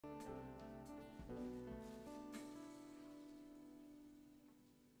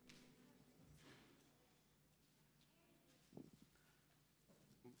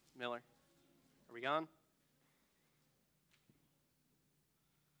Miller. Are we gone?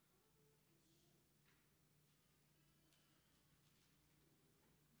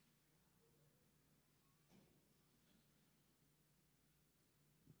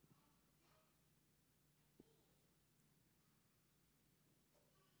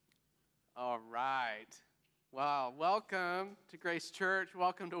 All right. Well, welcome to Grace Church.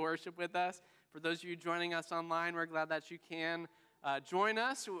 Welcome to worship with us. For those of you joining us online, we're glad that you can join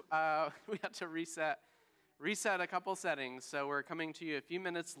us. We had to reset a couple settings, so we're coming to you a few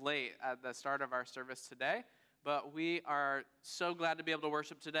minutes late at the start of our service today. But we are so glad to be able to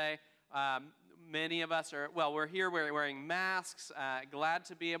worship today. Many of us we're here, we're wearing masks, glad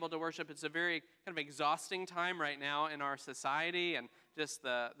to be able to worship. It's a very kind of exhausting time right now in our society and just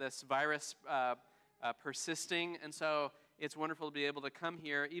this virus persisting. And so it's wonderful to be able to come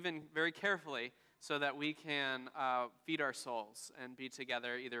here, even very carefully, so that we can feed our souls and be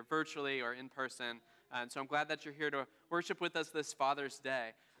together either virtually or in person. And so I'm glad that you're here to worship with us this Father's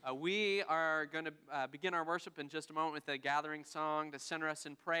Day. We are going to begin our worship in just a moment with a gathering song to center us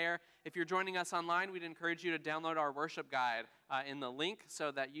in prayer. If you're joining us online, we'd encourage you to download our worship guide in the link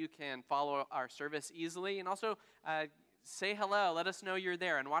so that you can follow our service easily. And also say hello, let us know you're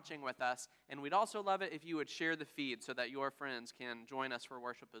there and watching with us. And we'd also love it if you would share the feed so that your friends can join us for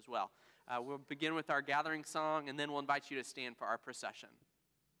worship as well. We'll begin with our gathering song, and then we'll invite you to stand for our procession.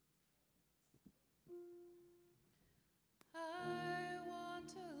 I want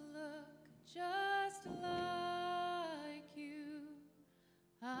to look just like you.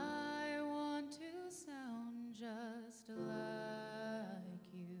 I want to sound just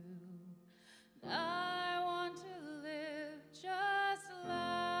like you. I want to live just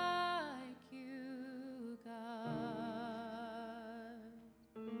like you, God.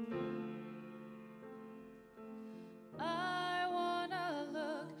 I want to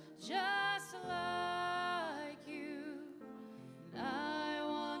look just like you. I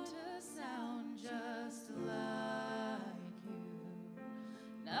want to sound just like you.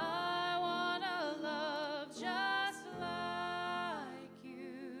 I want to love just like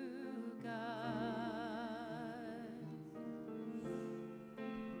you, God.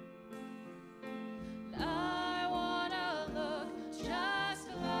 I want to look just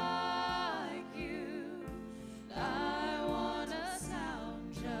like you. I want to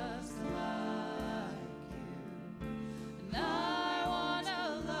sound just like you. I want to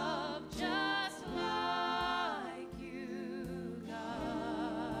love just like you,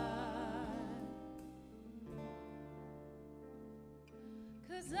 God.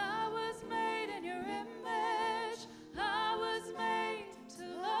 'Cause I was made in your image. I was made to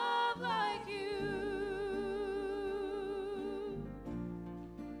love like you.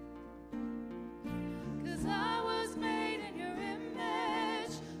 'Cause I was made in your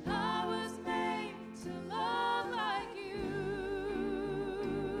image. I was made to love like you.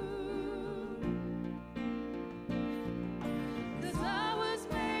 'Cause I was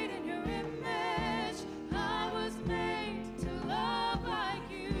made in your image. I was made to love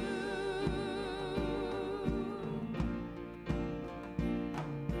like you.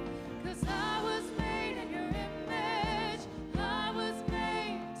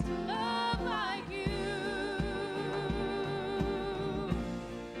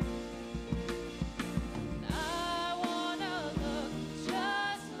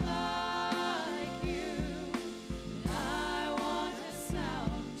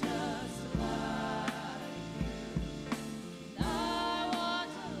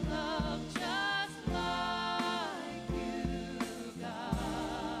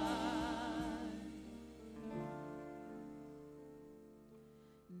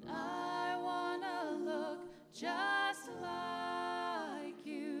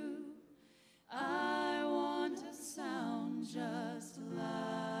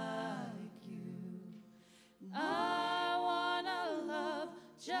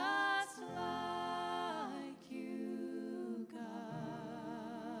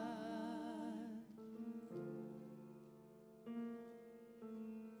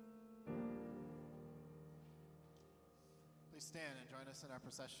 Please stand and join us in our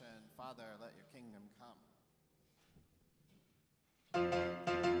procession. Father, let your kingdom come.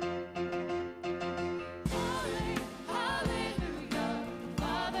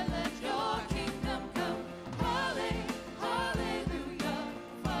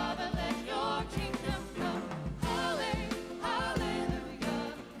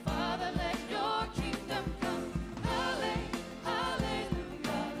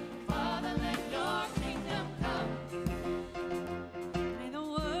 May the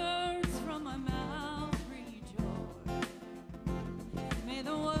words from my mouth rejoice.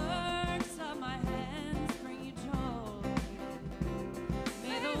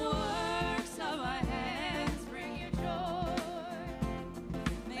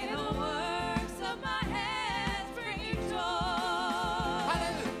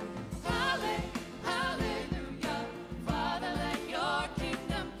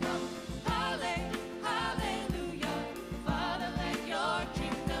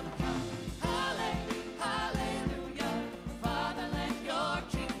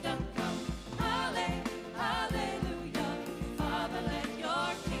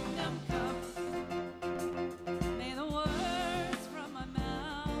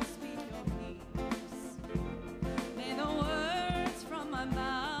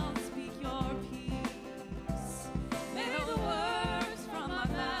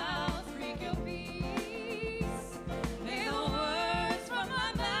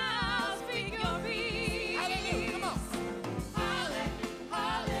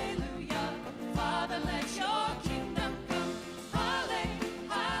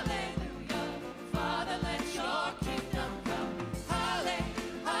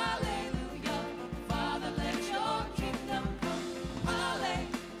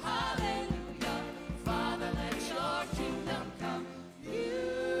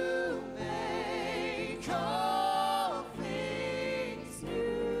 all things new.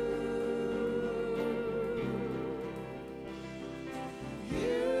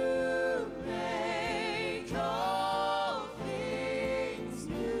 You make all things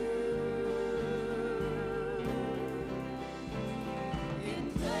new.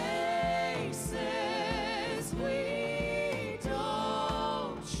 In places we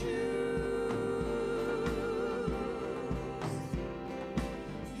don't choose,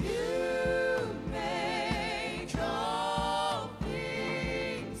 you make all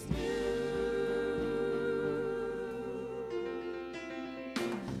things new.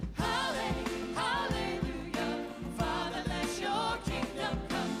 Hallelujah, Father, let your kingdom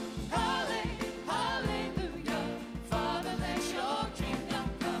come. Hallelujah, Father, let your kingdom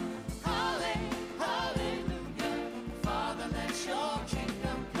come. Hallelujah, Father, let your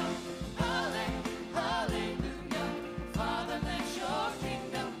kingdom come. Hallelujah, Father, let your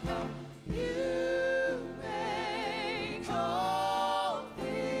kingdom come. You make all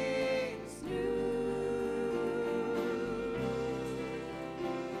things new.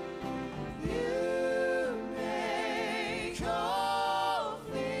 You make all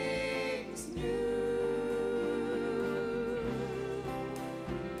things new.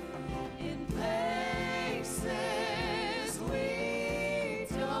 In places we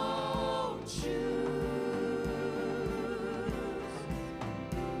don't choose,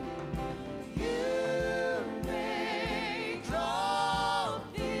 you make all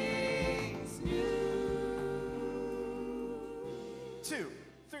things new. 2,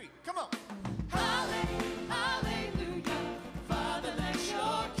 3, come on. Hallelujah, Father, let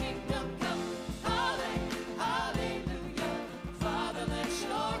your kingdom come. Hallelujah, Father, let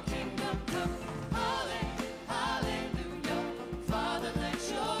your kingdom come. Hallelujah, Father, let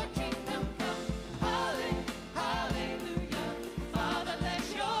your kingdom come. Hallelujah, Father,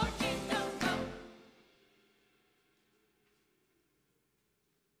 let your kingdom come.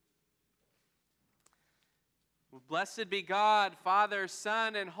 Well, blessed be God, Father,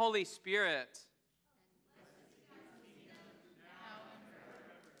 Son, and Holy Spirit.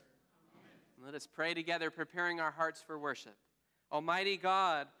 Let us pray together, preparing our hearts for worship. Almighty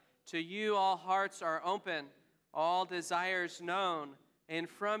God, to you all hearts are open, all desires known, and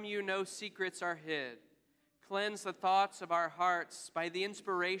from you no secrets are hid. Cleanse the thoughts of our hearts by the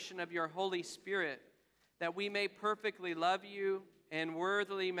inspiration of your Holy Spirit, that we may perfectly love you and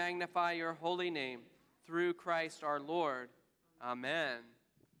worthily magnify your holy name, through Christ our Lord. Amen.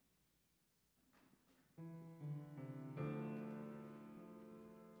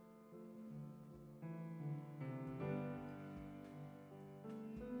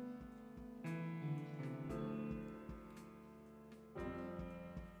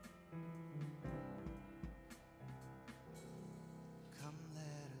 Come,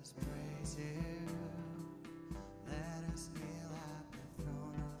 let us praise you. Let us kneel at the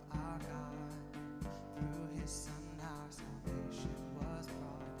throne of our God. Through his Son, our salvation was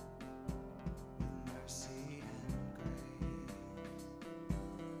brought, with mercy and grace.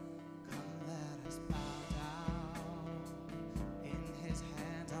 Come, let us bow down. In his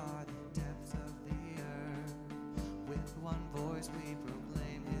hands are the depths of the earth. With one voice we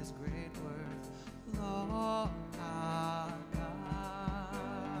proclaim his great worth. Lord our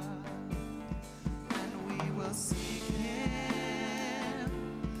God, and we will seek him,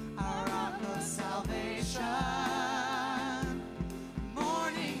 our rock of salvation,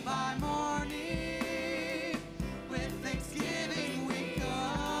 morning by morning, with thanksgiving we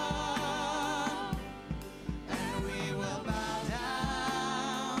come, and we will bow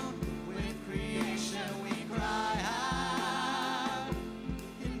down, with creation we cry out,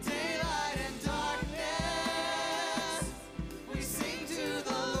 in daylight and darkness, we sing to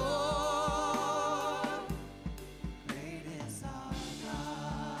the Lord. Great is our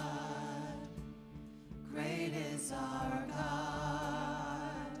God. Great is our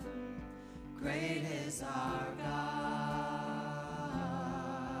God. Great is our God.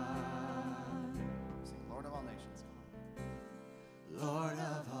 Sing Lord of all nations. Come on. Lord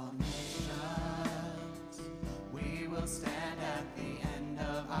of all nations, we will stand at the end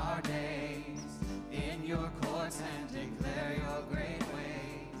of our days in your courts and declare your great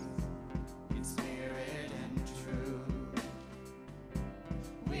ways in spirit and truth.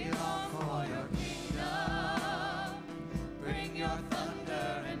 We long for your kingdom. Bring your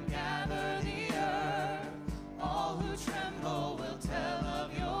thunder and gather the earth. All who tremble will tell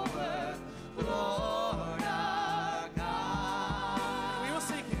of your worth, Lord our God. We will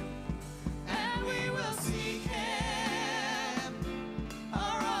seek him. And we will seek him,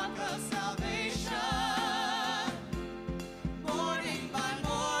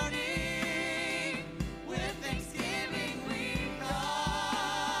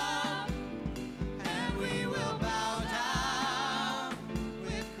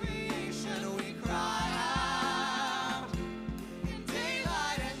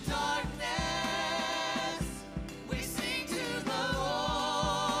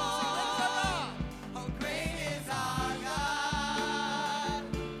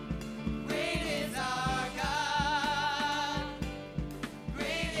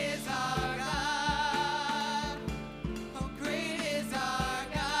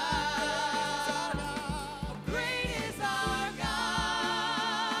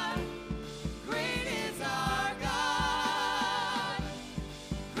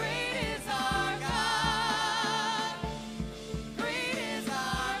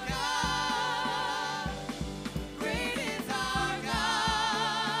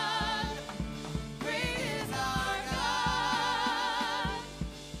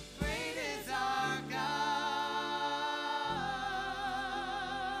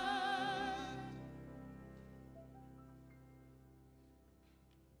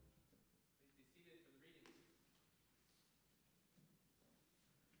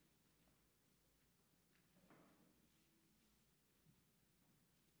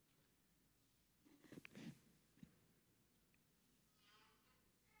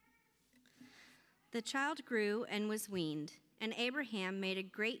 The child grew and was weaned, and Abraham made a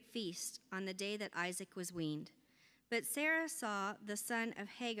great feast on the day that Isaac was weaned. But Sarah saw the son of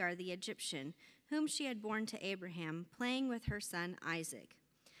Hagar the Egyptian, whom she had borne to Abraham, playing with her son Isaac.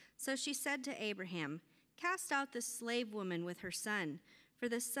 So she said to Abraham, "Cast out this slave woman with her son, for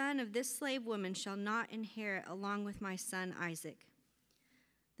the son of this slave woman shall not inherit along with my son Isaac."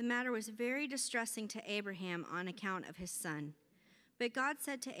 The matter was very distressing to Abraham on account of his son. But God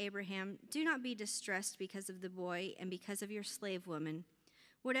said to Abraham, "Do not be distressed because of the boy and because of your slave woman.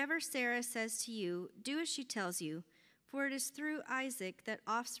 Whatever Sarah says to you, do as she tells you, for it is through Isaac that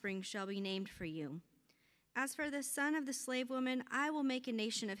offspring shall be named for you. As for the son of the slave woman, I will make a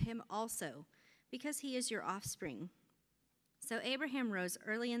nation of him also, because he is your offspring." So Abraham rose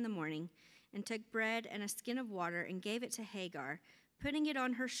early in the morning and took bread and a skin of water and gave it to Hagar, putting it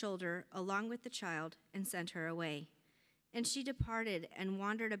on her shoulder along with the child, and sent her away. And she departed and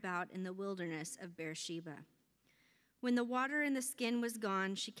wandered about in the wilderness of Beersheba. When the water in the skin was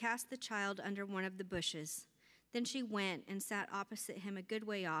gone, she cast the child under one of the bushes. Then she went and sat opposite him a good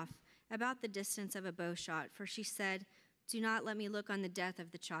way off, about the distance of a bow shot, for she said, "Do not let me look on the death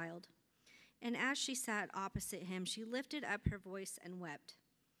of the child." And as she sat opposite him, she lifted up her voice and wept.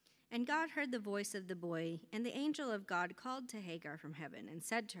 And God heard the voice of the boy, and the angel of God called to Hagar from heaven and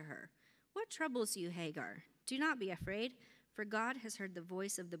said to her, "What troubles you, Hagar? Do not be afraid, for God has heard the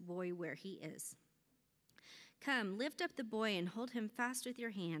voice of the boy where he is. Come, lift up the boy and hold him fast with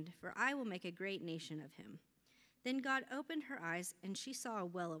your hand, for I will make a great nation of him." Then God opened her eyes, and she saw a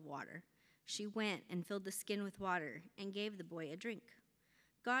well of water. She went and filled the skin with water and gave the boy a drink.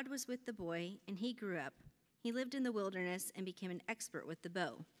 God was with the boy, and he grew up. He lived in the wilderness and became an expert with the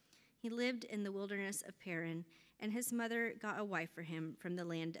bow. He lived in the wilderness of Paran, and his mother got a wife for him from the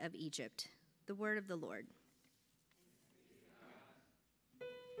land of Egypt. The word of the Lord.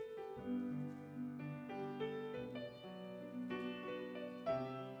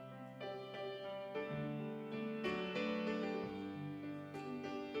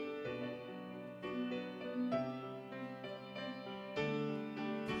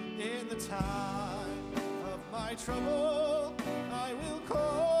 In the time of my trouble, I will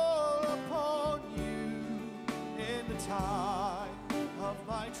call upon you. In the time of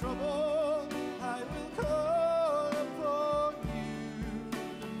my trouble, I will call upon you.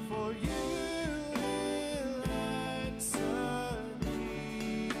 For you will answer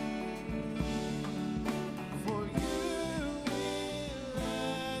me. For you will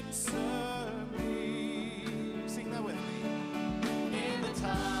answer me. Sing that with me. In the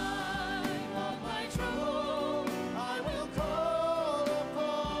time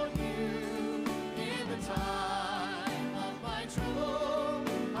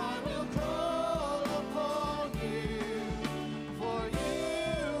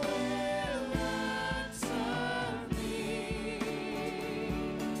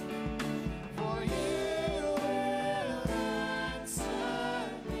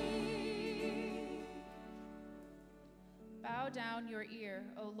down your ear,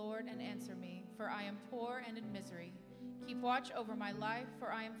 O Lord, and answer me, for I am poor and in misery. Keep watch over my life,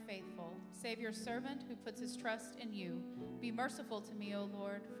 for I am faithful. Save your servant who puts his trust in you. Be merciful to me, O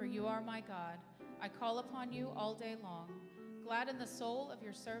Lord, for you are my God. I call upon you all day long. Gladden the soul of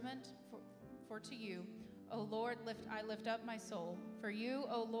your servant, for to you, O Lord, I lift up my soul. For you,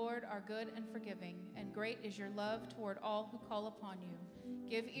 O Lord, are good and forgiving, and great is your love toward all who call upon you.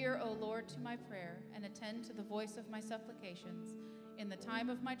 Give ear, O Lord, to my prayer, and attend to the voice of my supplications. In the time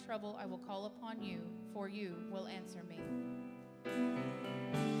of my trouble I will call upon you, for you will answer me.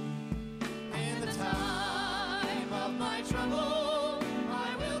 In the time of my trouble,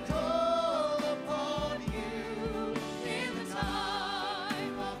 I will call upon you. In the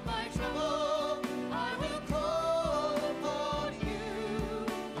time of my trouble, I will call upon you.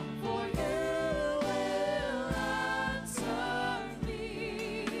 For you will answer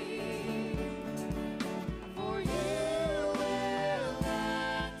me. For you will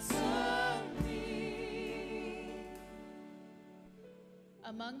answer me.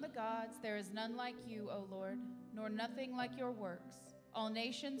 Among the gods there is none like you, O Lord, nor nothing like your works. All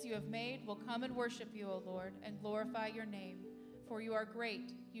nations you have made will come and worship you, O Lord, and glorify your name. For you are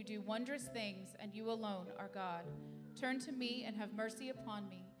great, you do wondrous things, and you alone are God. Turn to me and have mercy upon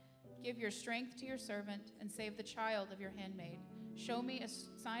me. Give your strength to your servant, and save the child of your handmaid. Show me a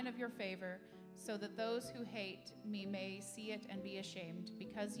sign of your favor, so that those who hate me may see it and be ashamed,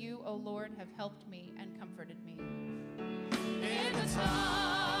 because you, O Lord, have helped me and comforted me. In the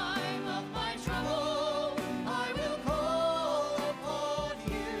time of my trouble, I will call upon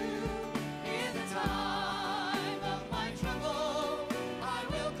you. In the time of my trouble, I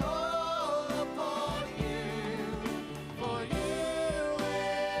will call upon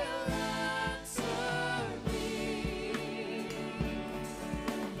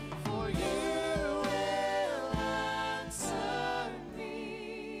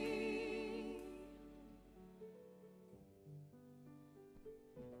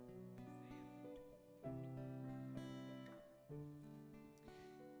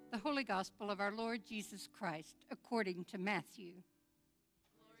Holy Gospel of our Lord Jesus Christ according to Matthew.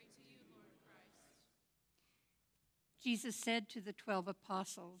 Glory to you, Lord Christ. Jesus said to the 12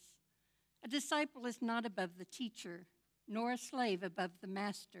 apostles, "A disciple is not above the teacher, nor a slave above the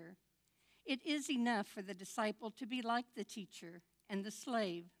master. It is enough for the disciple to be like the teacher, and the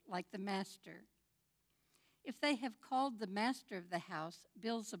slave like the master. If they have called the master of the house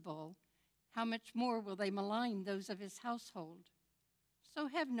Beelzebul, how much more will they malign those of his household? So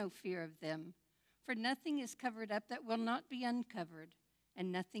have no fear of them, for nothing is covered up that will not be uncovered,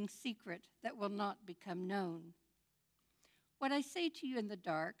 and nothing secret that will not become known. What I say to you in the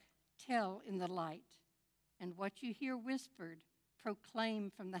dark, tell in the light, and what you hear whispered, proclaim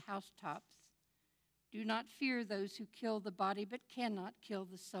from the housetops. Do not fear those who kill the body but cannot kill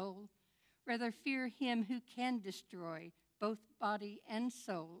the soul. Rather fear him who can destroy both body and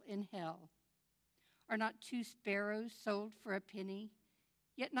soul in hell. Are not 2 sparrows sold for a penny?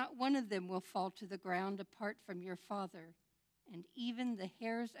 Yet not one of them will fall to the ground apart from your Father, and even the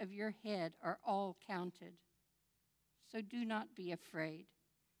hairs of your head are all counted. So do not be afraid.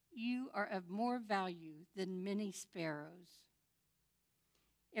 You are of more value than many sparrows.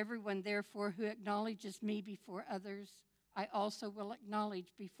 Everyone, therefore, who acknowledges me before others, I also will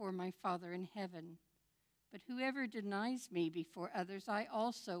acknowledge before my Father in heaven. But whoever denies me before others, I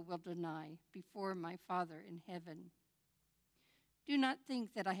also will deny before my Father in heaven. Do not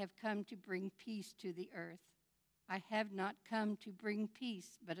think that I have come to bring peace to the earth. I have not come to bring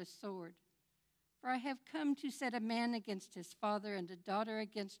peace, but a sword. For I have come to set a man against his father, and a daughter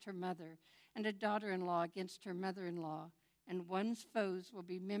against her mother, and a daughter-in-law against her mother-in-law, and one's foes will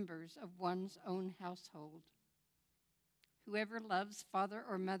be members of one's own household. Whoever loves father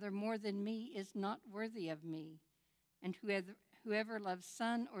or mother more than me is not worthy of me, and whoever loves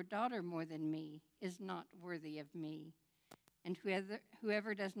son or daughter more than me is not worthy of me, and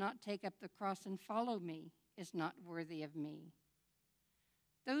whoever does not take up the cross and follow me is not worthy of me.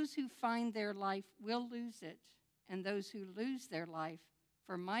 Those who find their life will lose it, and those who lose their life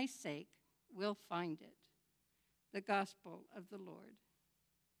for my sake will find it." The Gospel of the Lord.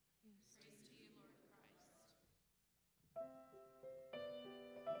 Praise to you, Lord Christ.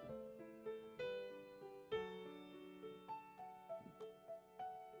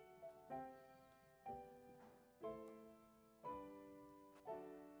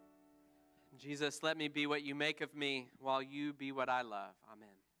 Jesus, let me be what you make of me, while you be what I love. Amen.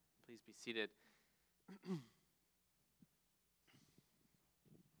 Please be seated.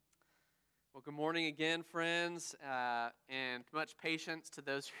 Well, good morning again, friends, and much patience to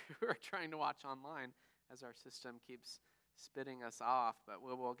those who are trying to watch online as our system keeps spitting us off. But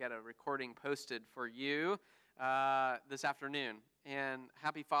we'll get a recording posted for you this afternoon. And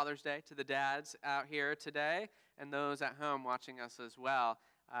happy Father's Day to the dads out here today and those at home watching us as well.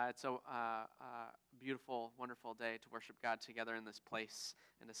 It's a beautiful, wonderful day to worship God together in this place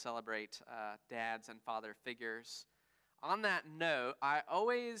and to celebrate dads and father figures. On that note, I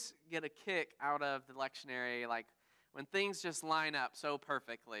always get a kick out of the lectionary, like when things just line up so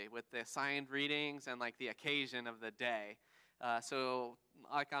perfectly with the assigned readings and like the occasion of the day. So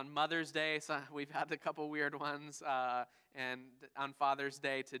like on Mother's Day, so we've had a couple weird ones, and on Father's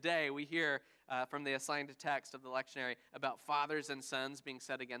Day today, we hear from the assigned text of the lectionary about fathers and sons being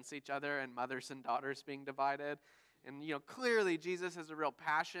set against each other and mothers and daughters being divided. And, clearly Jesus has a real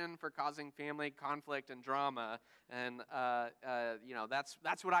passion for causing family conflict and drama. And,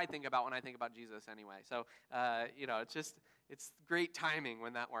 that's what I think about when I think about Jesus anyway. So, it's great timing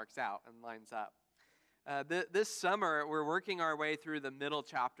when that works out and lines up. This summer, we're working our way through the middle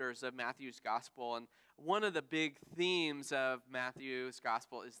chapters of Matthew's Gospel, and one of the big themes of Matthew's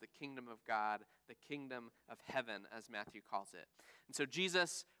Gospel is the kingdom of God, the kingdom of heaven, as Matthew calls it. And so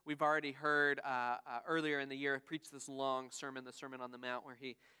Jesus, we've already heard earlier in the year, preached this long sermon, the Sermon on the Mount, where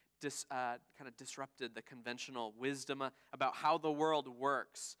he kind of disrupted the conventional wisdom about how the world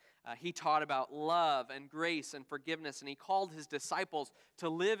works. He taught about love and grace and forgiveness, and he called his disciples to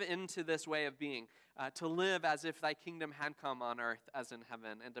live into this way of being, to live as if thy kingdom had come on earth as in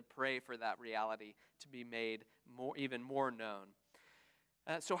heaven, and to pray for that reality to be made even more known.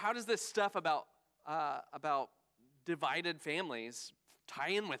 So how does this stuff about divided families tie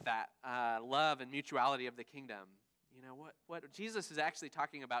in with that love and mutuality of the kingdom? What Jesus is actually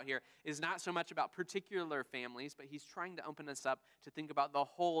talking about here is not so much about particular families, but he's trying to open us up to think about the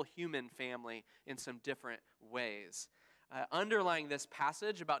whole human family in some different ways. Underlying this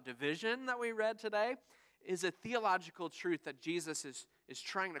passage about division that we read today is a theological truth that Jesus is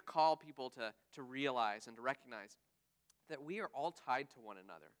trying to call people to realize and to recognize, that we are all tied to one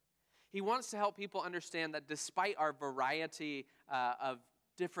another. He wants to help people understand that despite our variety of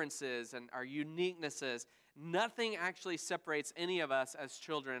differences and our uniquenesses, nothing actually separates any of us as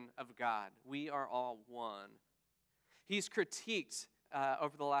children of God. We are all one. He's critiqued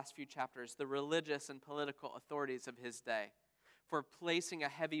over the last few chapters the religious and political authorities of his day for placing a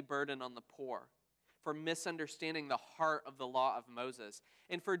heavy burden on the poor, for misunderstanding the heart of the law of Moses,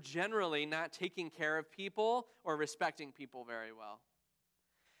 and for generally not taking care of people or respecting people very well.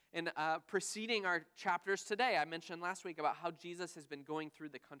 In preceding our chapters today, I mentioned last week about how Jesus has been going through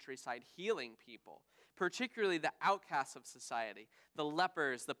the countryside healing people, particularly the outcasts of society, the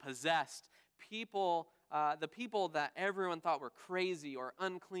lepers, the possessed, the people that everyone thought were crazy or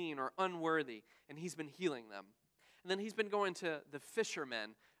unclean or unworthy, and he's been healing them. And then he's been going to the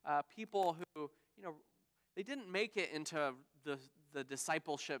fishermen, people who, they didn't make it into the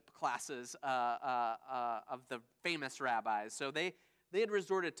discipleship classes of the famous rabbis, so they had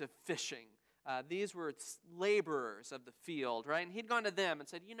resorted to fishing. These were laborers of the field, right? And he'd gone to them and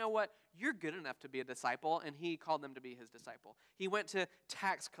said, you know what? You're good enough to be a disciple, and he called them to be his disciple. He went to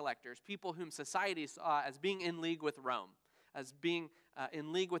tax collectors, people whom society saw as being in league with Rome, as being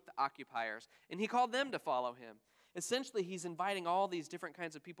in league with the occupiers, and he called them to follow him. Essentially, he's inviting all these different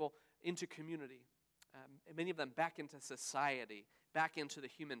kinds of people into community, many of them back into society, back into the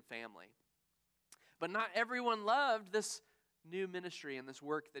human family. But not everyone loved this new ministry and this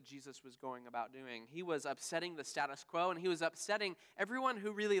work that Jesus was going about doing. He was upsetting the status quo, and he was upsetting everyone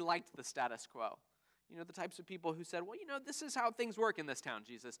who really liked the status quo. The types of people who said, well, this is how things work in this town,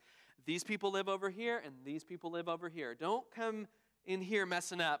 Jesus. These people live over here, and these people live over here. Don't come in here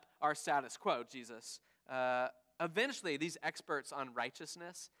messing up our status quo, Jesus. Eventually, these experts on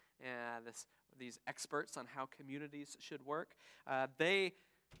righteousness, these experts on how communities should work, they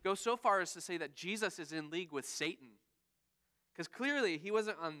go so far as to say that Jesus is in league with Satan. Because clearly, he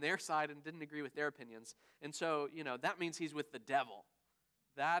wasn't on their side and didn't agree with their opinions. And so, that means he's with the devil.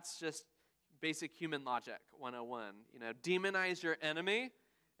 That's just basic human logic 101. Demonize your enemy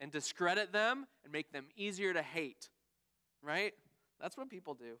and discredit them and make them easier to hate. Right? That's what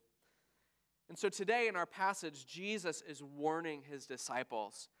people do. And so today in our passage, Jesus is warning his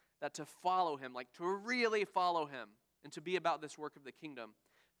disciples that to follow him, like to really follow him, and to be about this work of the kingdom,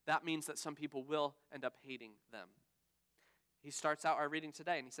 that means that some people will end up hating them. He starts out our reading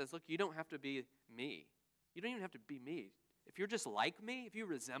today and he says, look, you don't have to be me. You don't even have to be me. If you're just like me, if you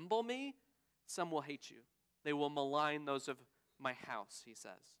resemble me, some will hate you. They will malign those of my house, he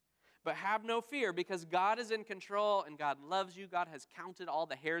says. But have no fear, because God is in control and God loves you. God has counted all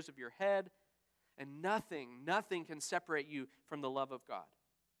the hairs of your head, and nothing can separate you from the love of God.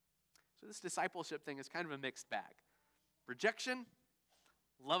 So this discipleship thing is kind of a mixed bag. Rejection,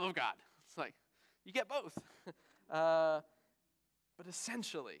 love of God. It's like, you get both. But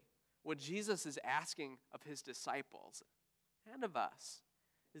essentially, what Jesus is asking of his disciples and of us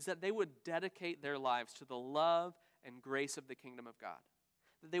is that they would dedicate their lives to the love and grace of the kingdom of God.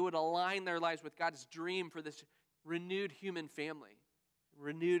 That they would align their lives with God's dream for this renewed human family,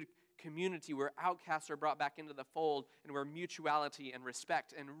 renewed community where outcasts are brought back into the fold and where mutuality and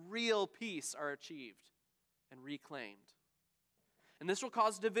respect and real peace are achieved and reclaimed. And this will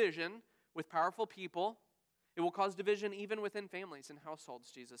cause division with powerful people. It will cause division even within families and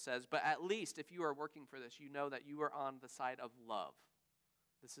households, Jesus says. But at least if you are working for this, you know that you are on the side of love.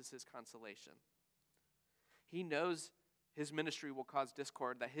 This is his consolation. He knows his ministry will cause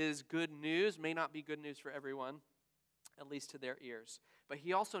discord, that his good news may not be good news for everyone, at least to their ears. But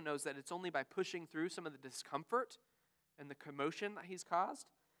he also knows that it's only by pushing through some of the discomfort and the commotion that he's caused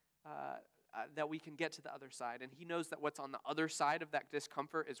that we can get to the other side. And he knows that what's on the other side of that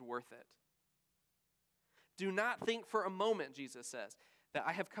discomfort is worth it. Do not think for a moment, Jesus says, that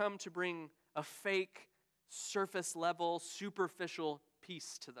I have come to bring a fake, surface-level, superficial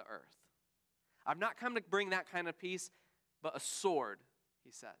peace to the earth. I've not come to bring that kind of peace, but a sword,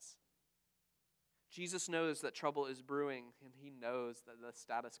 he says. Jesus knows that trouble is brewing, and he knows that the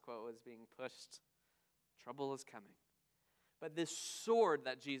status quo is being pushed. Trouble is coming. But this sword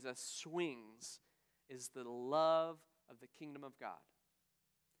that Jesus swings is the love of the kingdom of God.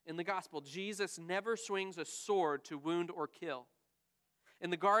 In the gospel, Jesus never swings a sword to wound or kill.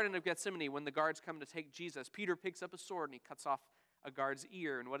 In the Garden of Gethsemane, when the guards come to take Jesus, Peter picks up a sword and he cuts off a guard's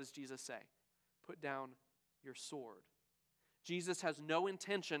ear. And what does Jesus say? Put down your sword. Jesus has no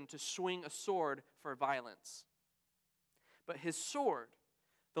intention to swing a sword for violence. But his sword,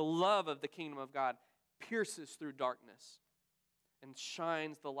 the love of the kingdom of God, pierces through darkness and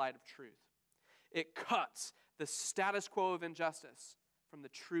shines the light of truth. It cuts the status quo of injustice from the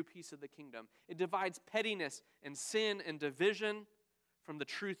true peace of the kingdom. It divides pettiness and sin and division from the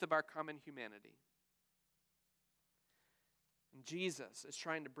truth of our common humanity. And Jesus is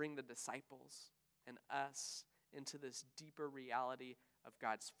trying to bring the disciples and us into this deeper reality of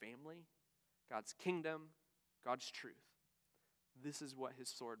God's family, God's kingdom, God's truth. This is what his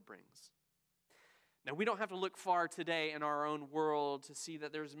sword brings. Now, we don't have to look far today in our own world to see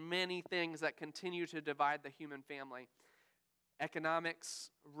that there's many things that continue to divide the human family. Economics,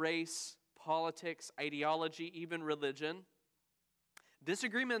 race, politics, ideology, even religion.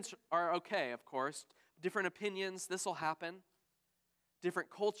 Disagreements are okay, of course. Different opinions, this will happen. Different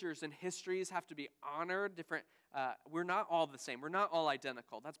cultures and histories have to be honored. We're not all the same. We're not all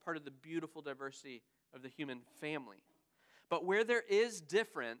identical. That's part of the beautiful diversity of the human family. But where there is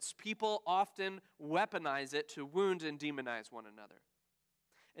difference, people often weaponize it to wound and demonize one another.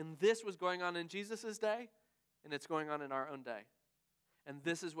 And this was going on in Jesus' day, and it's going on in our own day. And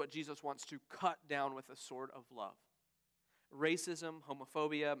this is what Jesus wants to cut down with a sword of love. Racism,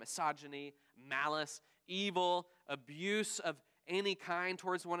 homophobia, misogyny, malice, evil, abuse of any kind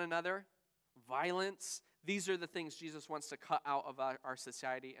towards one another, violence. These are the things Jesus wants to cut out of our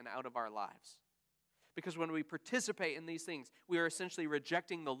society and out of our lives. Because when we participate in these things, we are essentially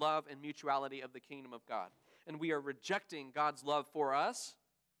rejecting the love and mutuality of the kingdom of God. And we are rejecting God's love for us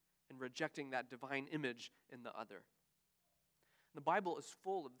and rejecting that divine image in the other. The Bible is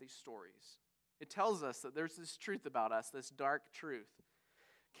full of these stories. It tells us that there's this truth about us, this dark truth.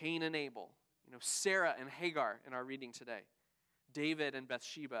 Cain and Abel, Sarah and Hagar in our reading today. David and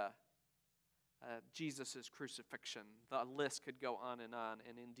Bathsheba, Jesus' crucifixion. The list could go on, and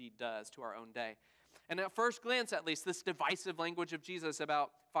indeed does to our own day. And at first glance, at least, this divisive language of Jesus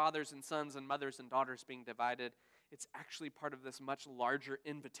about fathers and sons and mothers and daughters being divided, it's actually part of this much larger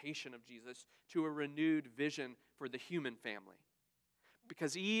invitation of Jesus to a renewed vision for the human family.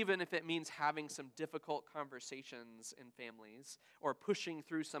 Because even if it means having some difficult conversations in families or pushing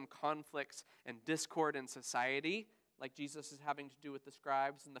through some conflicts and discord in society, like Jesus is having to do with the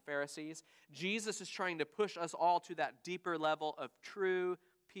scribes and the Pharisees, Jesus is trying to push us all to that deeper level of true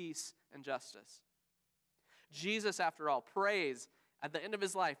peace and justice. Jesus, after all, prays at the end of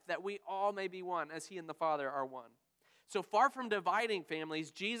his life that we all may be one as he and the Father are one. So far from dividing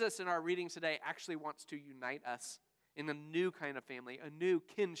families, Jesus in our reading today actually wants to unite us in a new kind of family, a new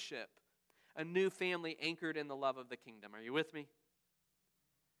kinship, a new family anchored in the love of the kingdom. Are you with me?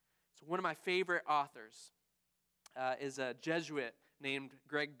 So one of my favorite authors is a Jesuit named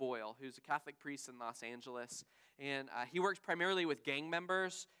Greg Boyle, who's a Catholic priest in Los Angeles. And he works primarily with gang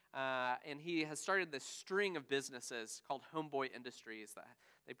members, and he has started this string of businesses called Homeboy Industries.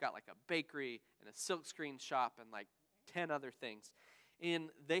 They've got like a bakery and a silkscreen shop and like 10 other things. And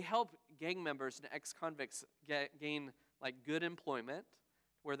they help gang members and ex-convicts gain like good employment,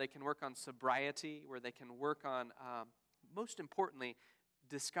 where they can work on sobriety, where they can work on, most importantly,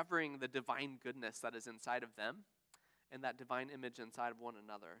 discovering the divine goodness that is inside of them and that divine image inside of one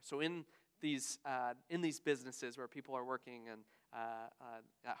another. So in these businesses where people are working and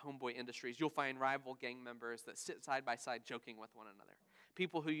at Homeboy Industries, you'll find rival gang members that sit side by side joking with one another.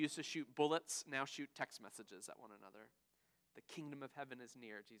 People who used to shoot bullets now shoot text messages at one another. The kingdom of heaven is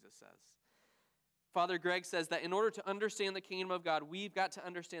near, Jesus says. Father Greg says that in order to understand the kingdom of God, we've got to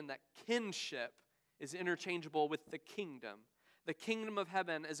understand that kinship is interchangeable with the kingdom. The kingdom of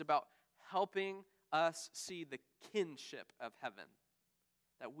heaven is about helping us see the kinship of heaven,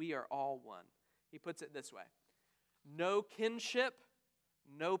 that we are all one. He puts it this way: no kinship,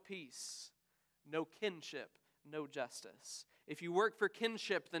 no peace. No kinship, no justice. If you work for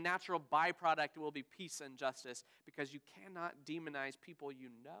kinship, the natural byproduct will be peace and justice, because you cannot demonize people you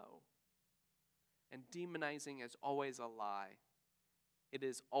know. And demonizing is always a lie. It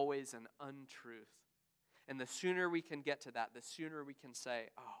is always an untruth. And the sooner we can get to that, the sooner we can say,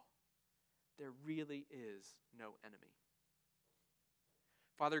 oh, there really is no enemy.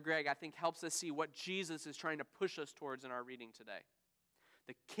 Father Greg, I think, helps us see what Jesus is trying to push us towards in our reading today.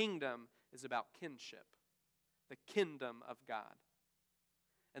 The kingdom is about kinship, the kingdom of God.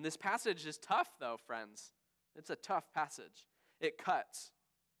 And this passage is tough, though, friends. It's a tough passage. It cuts.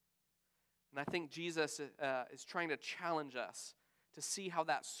 And I think Jesus is trying to challenge us to see how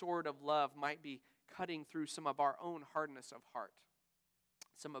that sword of love might be cutting through some of our own hardness of heart,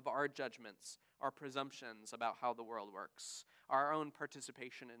 some of our judgments, our presumptions about how the world works, our own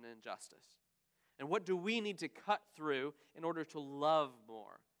participation in injustice. And what do we need to cut through in order to love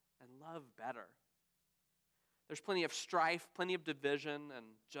more and love better? There's plenty of strife, plenty of division and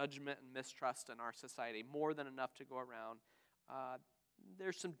judgment and mistrust in our society, more than enough to go around.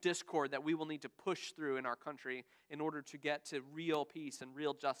 There's some discord that we will need to push through in our country in order to get to real peace and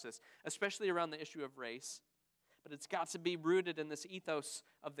real justice, especially around the issue of race. But it's got to be rooted in this ethos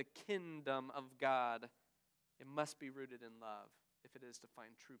of the kingdom of God It must be rooted in love if it is to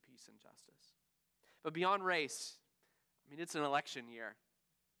find true peace and justice. But beyond race, it's an election year.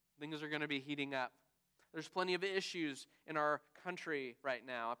 Things are going to be heating up. There's plenty of issues in our country right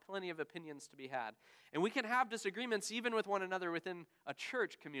now, plenty of opinions to be had. And we can have disagreements even with one another within a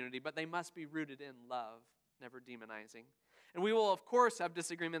church community, but they must be rooted in love, never demonizing. And we will, of course, have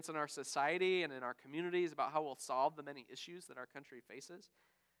disagreements in our society and in our communities about how we'll solve the many issues that our country faces.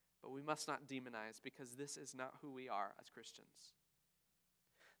 But we must not demonize, because this is not who we are as Christians.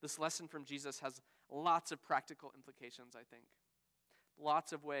 This lesson from Jesus has lots of practical implications, I think.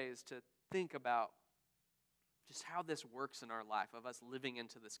 Lots of ways to think about just how this works in our life, of us living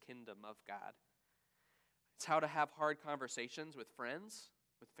into this kingdom of God. It's how to have hard conversations with friends,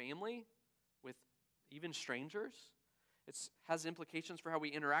 with family, with even strangers. It has implications for how we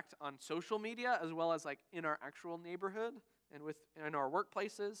interact on social media, as well as in our actual neighborhood and in our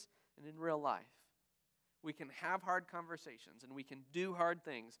workplaces and in real life. We can have hard conversations and we can do hard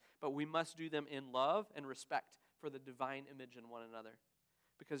things, but we must do them in love and respect for the divine image in one another.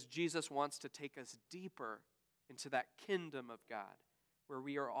 Because Jesus wants to take us deeper into that kingdom of God, where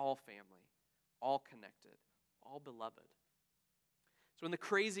we are all family, all connected, all beloved. So in the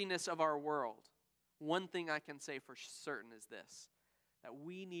craziness of our world, one thing I can say for certain is this, that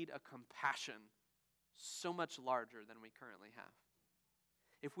we need a compassion so much larger than we currently have.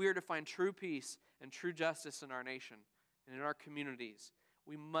 If we are to find true peace and true justice in our nation and in our communities,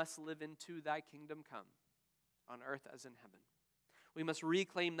 we must live into thy kingdom come, on earth as in heaven. We must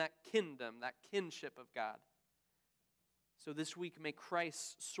reclaim that kingdom, that kinship of God. So this week, may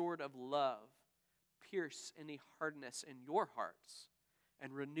Christ's sword of love pierce any hardness in your hearts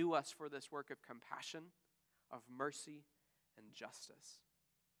and renew us for this work of compassion, of mercy, and justice.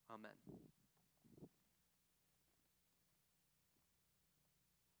 Amen.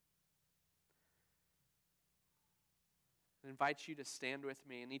 I invite you to stand with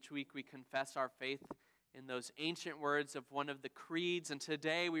me, and each week we confess our faith in those ancient words of one of the creeds, and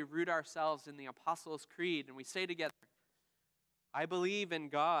today we root ourselves in the Apostles' Creed, and we say together, I believe in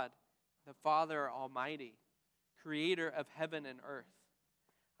God, the Father Almighty, creator of heaven and earth.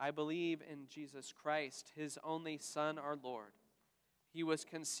 I believe in Jesus Christ, his only Son, our Lord. He was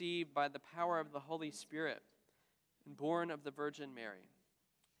conceived by the power of the Holy Spirit and born of the Virgin Mary.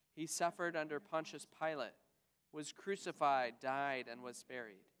 He suffered under Pontius Pilate, was crucified, died, and was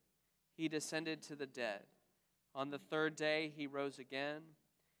buried. He descended to the dead. On the third day he rose again.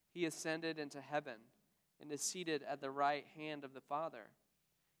 He ascended into heaven and is seated at the right hand of the Father.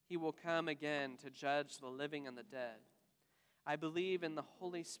 He will come again to judge the living and the dead. I believe in the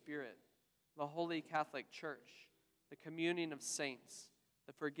Holy Spirit, the Holy Catholic Church, the communion of saints,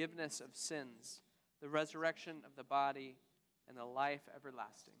 the forgiveness of sins, the resurrection of the body, and the life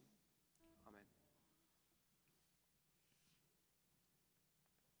everlasting. Amen.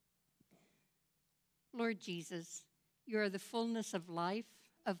 Lord Jesus, you are the fullness of life,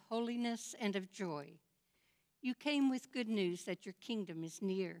 of holiness, and of joy. You came with good news that your kingdom is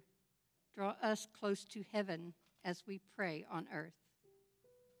near. Draw us close to heaven as we pray on earth.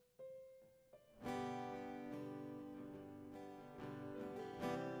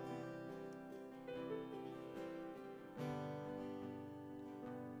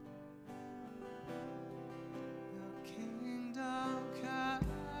 Your kingdom come,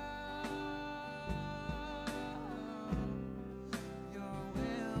 your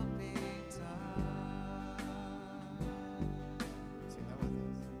will be done. Sing that with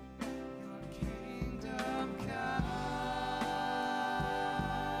us. Your kingdom come,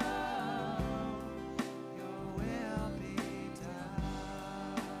 your will be done.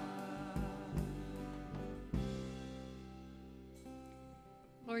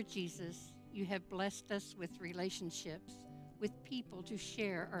 Lord Jesus, you have blessed us with relationships, with people to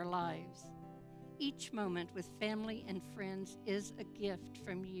share our lives. Each moment with family and friends is a gift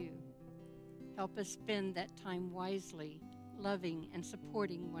from you. Help us spend that time wisely, loving and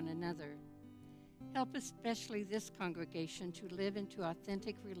supporting one another. Help especially this congregation to live into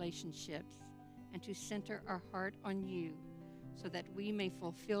authentic relationships and to center our heart on you so that we may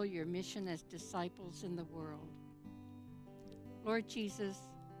fulfill your mission as disciples in the world. Lord Jesus,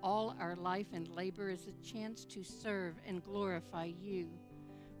 all our life and labor is a chance to serve and glorify you.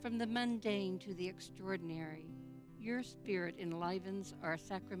 From the mundane to the extraordinary, your Spirit enlivens our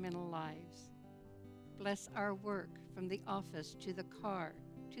sacramental lives. Bless our work from the office to the car,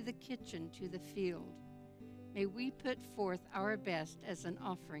 to the kitchen, to the field. May we put forth our best as an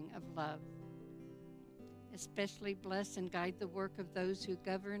offering of love. Especially bless and guide the work of those who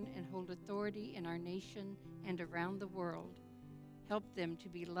govern and hold authority in our nation and around the world. Help them to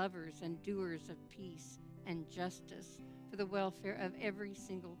be lovers and doers of peace, and justice for the welfare of every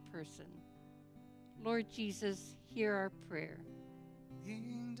single person. Lord Jesus, hear our prayer.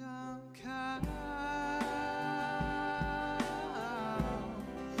 Kingdom come,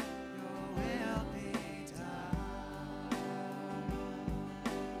 your will be done.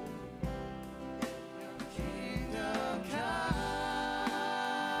 Your kingdom come,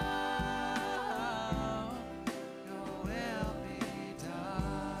 your will be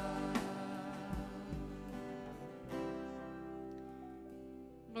done.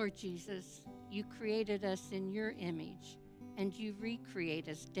 Lord Jesus, you created us in your image, and you recreate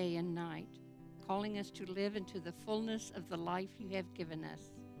us day and night, calling us to live into the fullness of the life you have given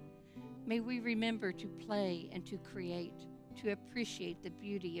us. May we remember to play and to create, to appreciate the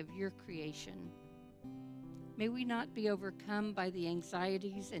beauty of your creation. May we not be overcome by the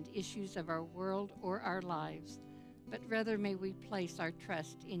anxieties and issues of our world or our lives, but rather may we place our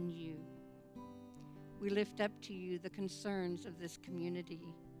trust in you. We lift up to you the concerns of this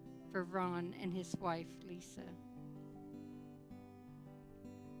community, for Ron and his wife, Lisa.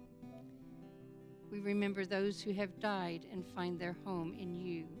 We remember those who have died and find their home in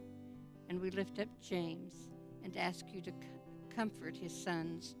you, and we lift up James and ask you to comfort his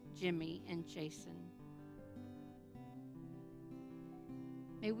sons, Jimmy and Jason.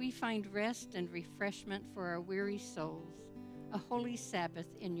 May we find rest and refreshment for our weary souls, a holy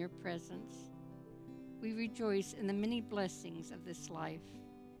Sabbath in your presence. We rejoice in the many blessings of this life,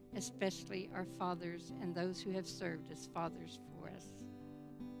 especially our fathers and those who have served as fathers for us.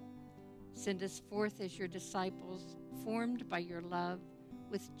 Send us forth as your disciples, formed by your love,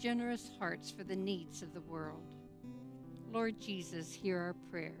 with generous hearts for the needs of the world. Lord Jesus, hear our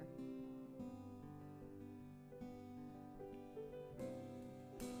prayer.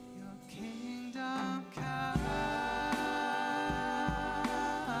 Your kingdom come,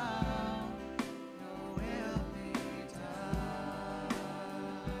 your will be done.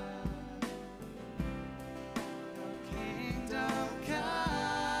 Your kingdom come,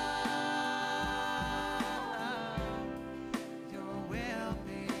 your will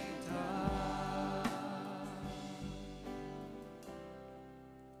be done.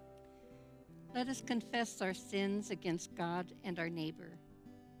 Let us confess our sins against God and our neighbor.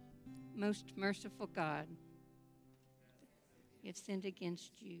 Most merciful God, we have sinned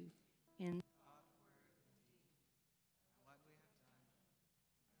against you in What we have done,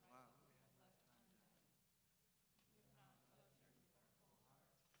 and what we have left undone. We have not loved our neighbor wholeheartedly.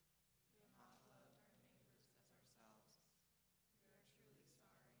 We have not loved our neighbors as ourselves. We are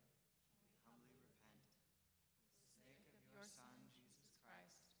truly sorry, and we humbly repent. For the sake of your Son, Jesus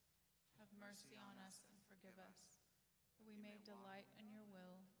Christ, Have mercy on us and forgive us, that we may delight in your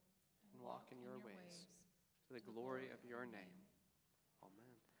will And walk in your ways, to the glory of your name.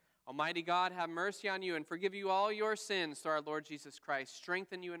 Amen. Almighty God, have mercy on you and forgive you all your sins through our Lord Jesus Christ.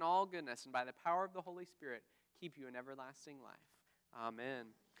 Strengthen you in all goodness, and by the power of the Holy Spirit, keep you in everlasting life. Amen.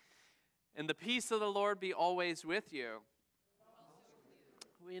 And the peace of the Lord be always with you.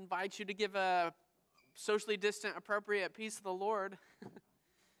 We invite you to give a socially distant, appropriate peace of the Lord.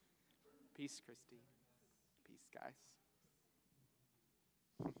 Peace, Christy. Peace, guys.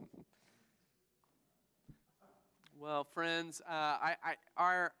 Well, friends, I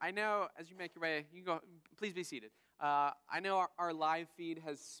know as you make your way, you go. Please be seated. I know our live feed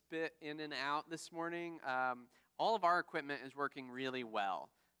has spit in and out this morning. All of our equipment is working really well.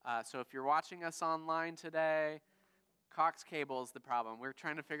 So if you're watching us online today, Cox cable is the problem. We're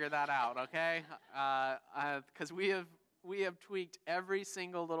trying to figure that out, okay? Because we have tweaked every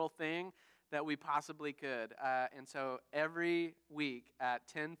single little thing that we possibly could. And so every week at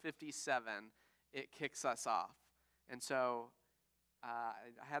 10:57, it kicks us off. And so I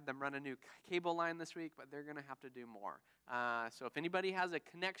had them run a new cable line this week, but they're going to have to do more. So if anybody has a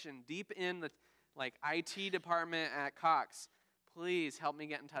connection deep in the IT department at Cox, please help me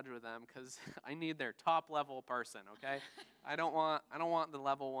get in touch with them because I need their top level person. Okay, I don't want the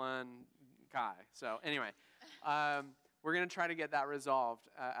level 1 guy. So anyway, we're going to try to get that resolved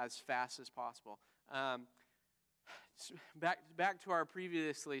as fast as possible. Back to our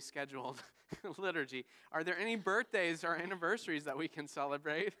previously scheduled liturgy. Are there any birthdays or anniversaries that we can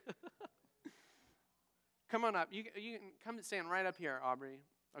celebrate? Come on up. You can come and stand right up here, Aubrey.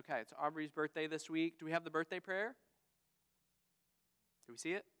 Okay, it's Aubrey's birthday this week. Do we have the birthday prayer? Do we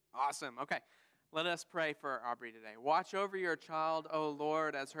see it? Awesome. Okay, let us pray for Aubrey today. Watch over your child, O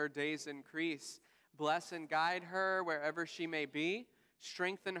Lord, as her days increase. Bless and guide her wherever she may be.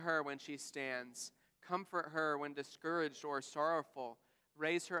 Strengthen her when she stands. Comfort her when discouraged or sorrowful.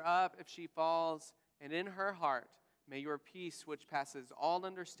 Raise her up if she falls, and in her heart may your peace, which passes all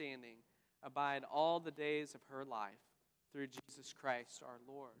understanding, abide all the days of her life, through Jesus Christ our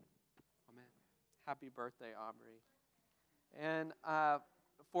Lord. Amen. Happy birthday, Aubrey. And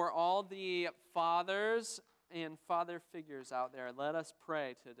for all the fathers and father figures out there, let us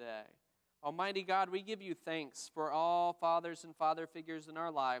pray today. Almighty God, we give you thanks for all fathers and father figures in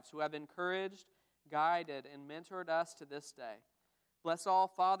our lives who have encouraged, guided, and mentored us to this day. Bless all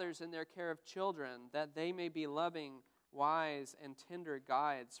fathers in their care of children, that they may be loving, wise, and tender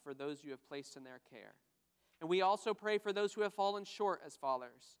guides for those you have placed in their care. And we also pray for those who have fallen short as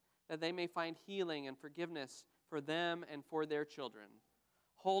fathers, that they may find healing and forgiveness for them and for their children.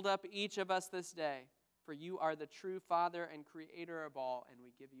 Hold up each of us this day, for you are the true Father and Creator of all, and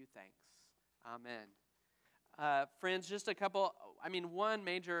we give you thanks. Amen. Friends, just one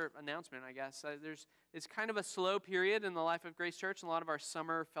major announcement, I guess. It's kind of a slow period in the life of Grace Church, and a lot of our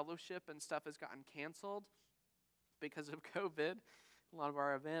summer fellowship and stuff has gotten canceled because of COVID. A lot of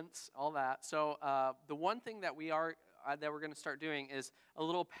our events, all that. So the one thing that we're going to start doing is a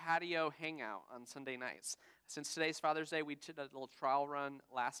little patio hangout on Sunday nights. Since today's Father's Day, we did a little trial run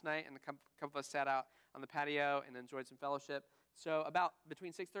last night, and a couple of us sat out on the patio and enjoyed some fellowship. So about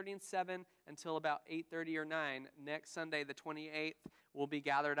between 6:30 and 7 until about 8:30 or 9, next Sunday, the 28th, we'll be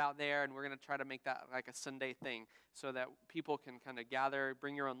gathered out there, and we're going to try to make that like a Sunday thing so that people can kind of gather,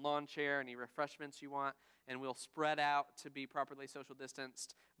 bring your own lawn chair, any refreshments you want, and we'll spread out to be properly social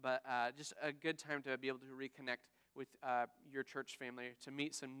distanced, but just a good time to be able to reconnect with your church family, to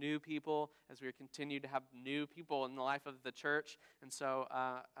meet some new people as we continue to have new people in the life of the church. And so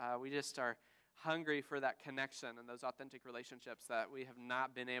we just are hungry for that connection and those authentic relationships that we have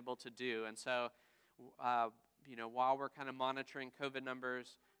not been able to do. And so, while we're kind of monitoring COVID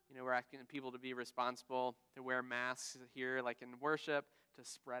numbers, we're asking people to be responsible, to wear masks here, like in worship, to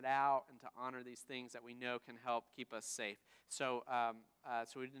spread out and to honor these things that we know can help keep us safe. So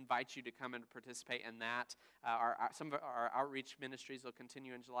we'd invite you to come and participate in that. Some of our outreach ministries will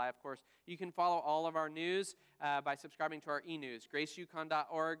continue in July, of course. You can follow all of our news by subscribing to our e-news,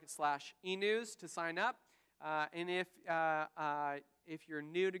 graceyukon.org/e-news to sign up. And if you're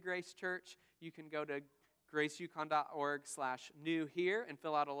new to Grace Church, you can go to graceyukon.org/new here and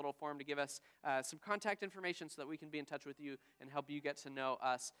fill out a little form to give us some contact information so that we can be in touch with you and help you get to know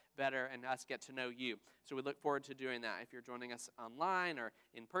us better and us get to know you. So we look forward to doing that if you're joining us online or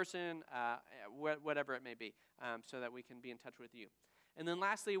in person, whatever it may be, so that we can be in touch with you. And then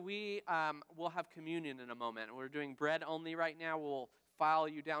lastly, we will have communion in a moment. We're doing bread only right now. We'll file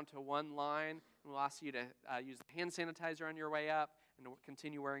you down to one line, and we'll ask you to use the hand sanitizer on your way up, and to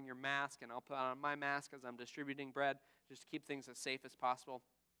continue wearing your mask, and I'll put on my mask as I'm distributing bread, just to keep things as safe as possible.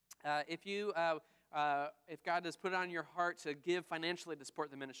 If God has put it on your heart to give financially to support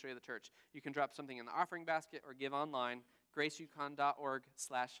the ministry of the church, you can drop something in the offering basket or give online,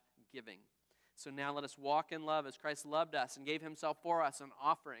 graceyukon.org/giving. So now let us walk in love as Christ loved us and gave himself for us, an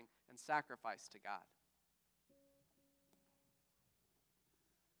offering and sacrifice to God.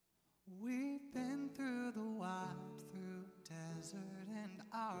 We've been through the wild, through desert and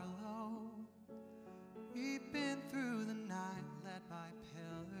our low. We've been through the night, led by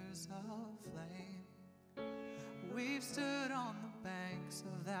pillars of flame. We've stood on the banks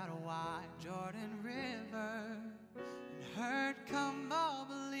of that wide Jordan River and heard, "Come all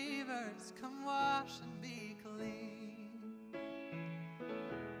believers, come wash and be clean,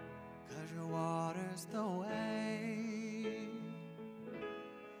 'cause your water's the way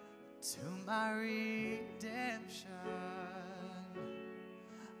to my redemption,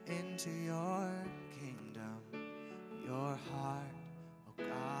 into your kingdom, your heart, O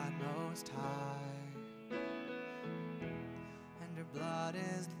God Most High. And your blood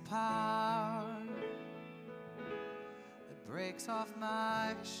is the power that breaks off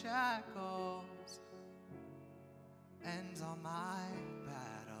my shackles, ends all my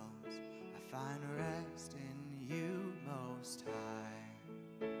battles. I find rest in you, Most High.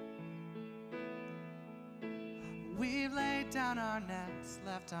 We've laid down our nets,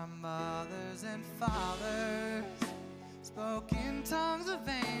 left our mothers and fathers, spoke in tongues of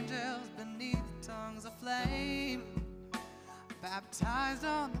angels beneath tongues of flame, baptized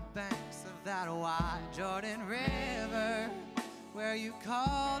on the banks of that wide Jordan River, where you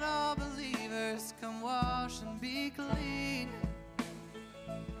called all believers, "Come wash and be clean,"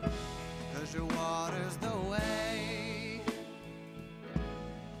 'cause your water's the way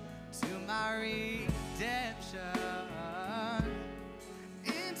to my redemption,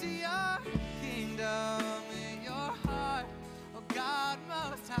 into your kingdom, in your heart, oh God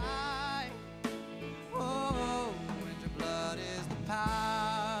Most High. Oh, and your blood is the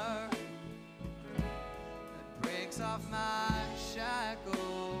power that breaks off my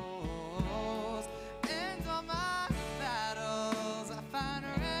shackles,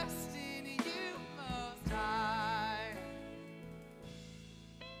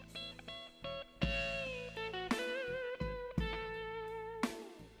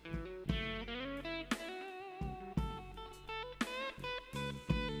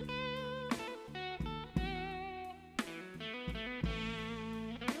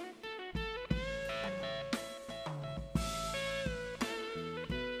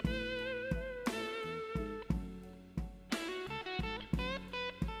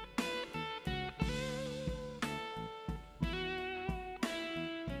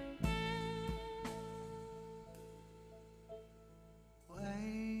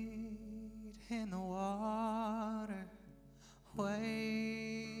 in the water.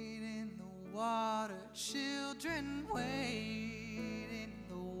 Wade in the water. Children, wade in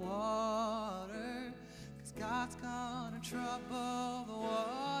the water. 'Cause God's gonna trouble the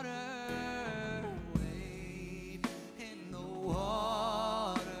water. Wade in the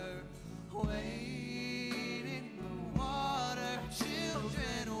water. Wade in the water.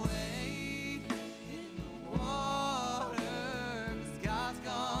 Children, wade in the water. 'Cause God's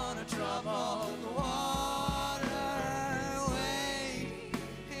gonna trouble the water.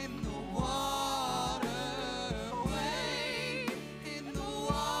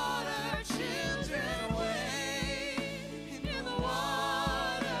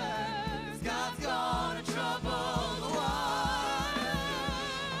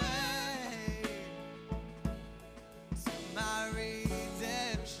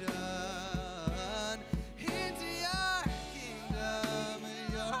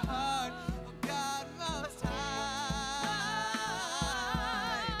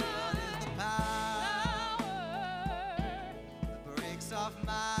 Off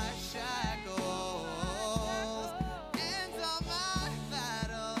my shackles, ends all my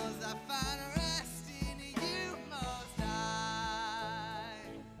battles. I find rest in you, Most High.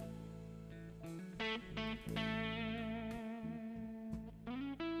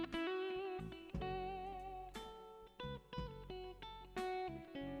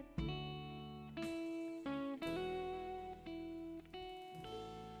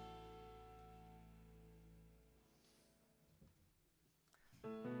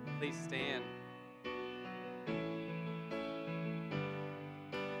 Please stand.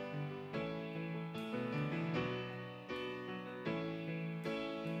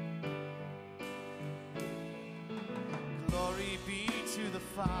 Glory be to the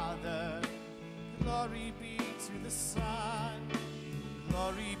Father, glory be to the Son,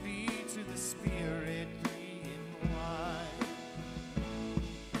 glory be to the Spirit, three in one.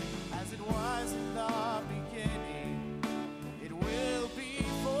 As it was in the beginning, it will be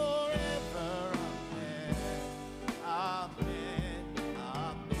forever. Amen. Amen.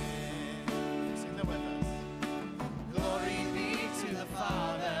 Amen. Sing that with us. Glory be to the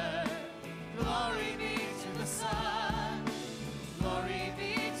Father. Glory be to the Son. Glory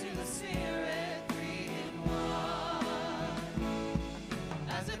be to the Spirit, three in one.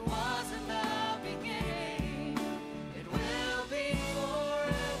 As it was in the beginning, it will be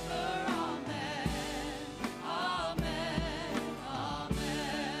forever. Amen. Amen.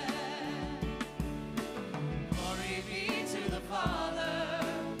 Amen. Glory be to the Father.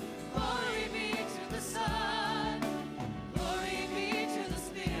 Glory be to the Son. Glory be to the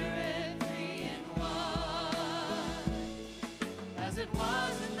Spirit, three in one. As it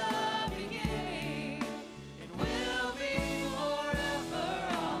was in the beginning, it will be forever.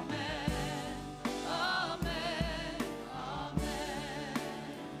 Amen. Amen. Amen.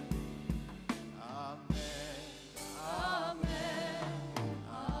 Amen.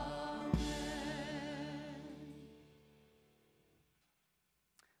 Amen.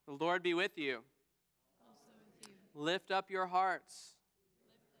 The Lord be with you. Lift up your hearts.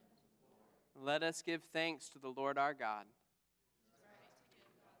 Let us give thanks to the Lord our God.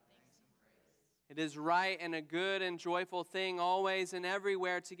 It is right and a good and joyful thing always and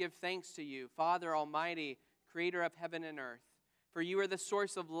everywhere to give thanks to you, Father Almighty, creator of heaven and earth. For you are the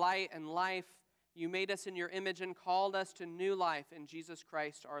source of light and life. You made us in your image and called us to new life in Jesus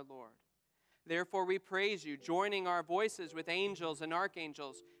Christ our Lord. Therefore we praise you, joining our voices with angels and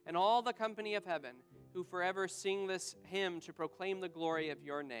archangels and all the company of heaven, who forever sing this hymn to proclaim the glory of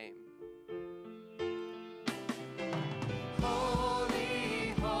your name. Holy,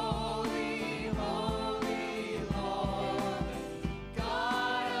 holy, holy Lord,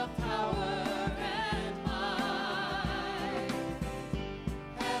 God of power and might.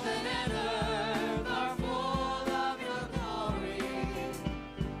 Heaven and earth are full of your glory.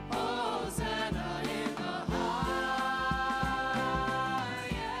 Hosanna in the highest.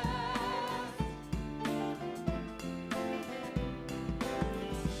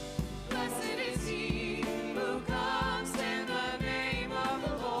 Blessed is he who comes in the name of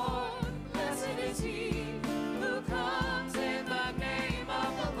the Lord. Blessed is he who comes in the name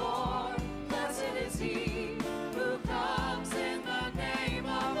of the Lord. Blessed is he who comes in the name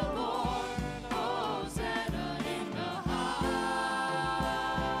of the Lord. Hosanna in the highest.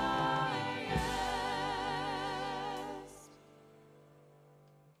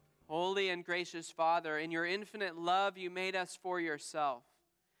 Holy and gracious Father, in your infinite love you made us for yourself.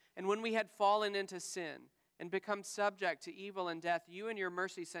 And when we had fallen into sin and become subject to evil and death, you in your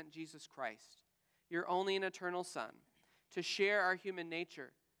mercy sent Jesus Christ, your only and eternal Son, to share our human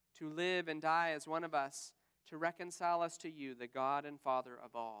nature, to live and die as one of us, to reconcile us to you, the God and Father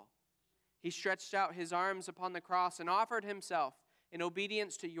of all. He stretched out his arms upon the cross and offered himself in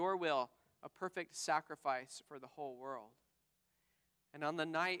obedience to your will, a perfect sacrifice for the whole world. And on the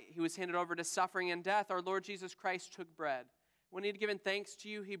night he was handed over to suffering and death, our Lord Jesus Christ took bread. When he had given thanks to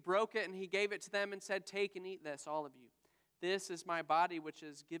you, he broke it and he gave it to them and said, "Take and eat this, all of you. This is my body which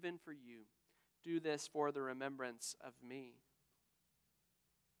is given for you. Do this for the remembrance of me."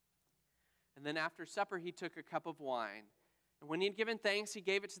 And then after supper, he took a cup of wine. And when he had given thanks, he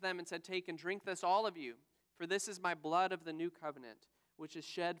gave it to them and said, "Take and drink this, all of you. For this is my blood of the new covenant, which is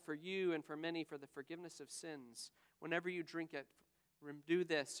shed for you and for many for the forgiveness of sins. Whenever you drink it, do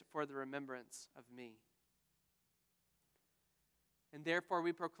this for the remembrance of me." And therefore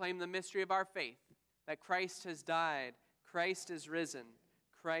we proclaim the mystery of our faith, that Christ has died, Christ is risen,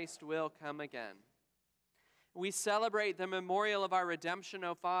 Christ will come again. We celebrate the memorial of our redemption,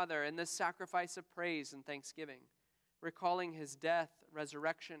 O Father, in this sacrifice of praise and thanksgiving. Recalling his death,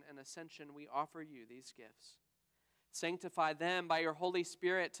 resurrection, and ascension, we offer you these gifts. Sanctify them by your Holy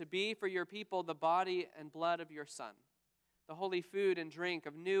Spirit to be for your people the body and blood of your Son, the holy food and drink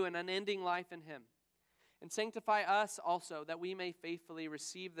of new and unending life in him. And sanctify us also, that we may faithfully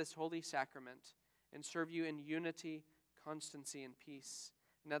receive this holy sacrament and serve you in unity, constancy, and peace.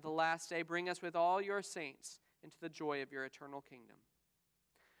 And at the last day, bring us with all your saints into the joy of your eternal kingdom.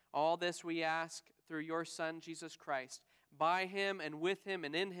 All this we ask through your Son, Jesus Christ, by him and with him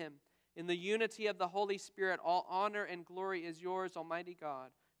and in him, in the unity of the Holy Spirit. All honor and glory is yours, Almighty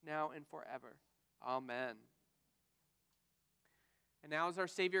God, now and forever. Amen. And now as our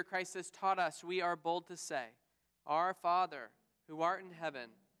Savior Christ has taught us, we are bold to say, "Our Father, who art in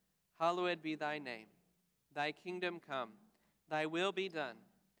heaven, hallowed be thy name. Thy kingdom come, thy will be done,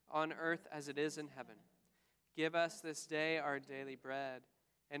 on earth as it is in heaven. Give us this day our daily bread,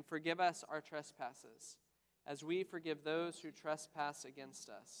 and forgive us our trespasses, as we forgive those who trespass against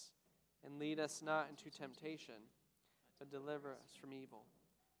us. And lead us not into temptation, but deliver us from evil.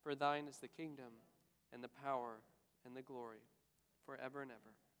 For thine is the kingdom, and the power, and the glory, forever and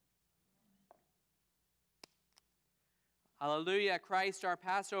ever." Hallelujah. Christ, our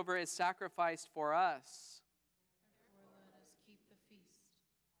Passover, is sacrificed for us. Therefore, let us keep the feast.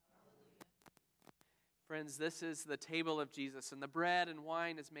 Hallelujah. Friends, this is the table of Jesus, and the bread and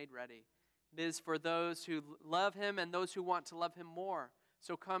wine is made ready. It is for those who love him and those who want to love him more.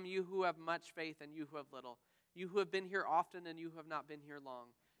 So come, you who have much faith and you who have little. You who have been here often and you who have not been here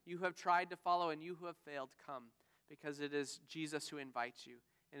long. You who have tried to follow and you who have failed, come. Because it is Jesus who invites you.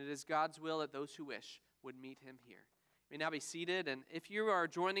 And it is God's will that those who wish would meet him here. You may now be seated. And if you are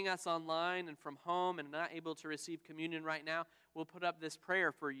joining us online and from home and not able to receive communion right now, we'll put up this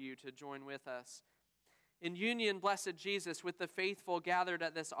prayer for you to join with us. In union, blessed Jesus, with the faithful gathered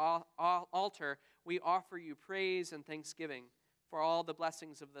at this altar, we offer you praise and thanksgiving for all the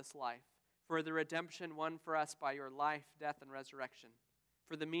blessings of this life, for the redemption won for us by your life, death, and resurrection,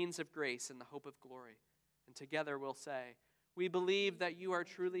 for the means of grace and the hope of glory. And together we'll say, we believe that you are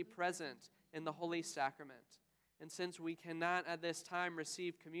truly present in the holy sacrament. And since we cannot at this time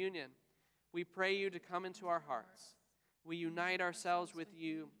receive communion, we pray you to come into our hearts. We unite ourselves with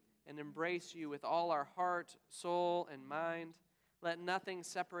you and embrace you with all our heart, soul, and mind. Let nothing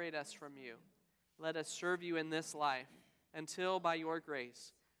separate us from you. Let us serve you in this life until, by your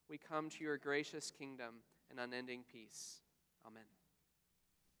grace, we come to your gracious kingdom and unending peace. Amen.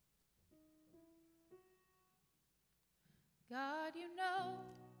 God, you know,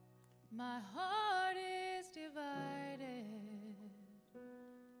 my heart is divided,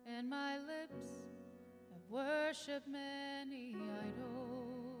 and my lips have worshipped many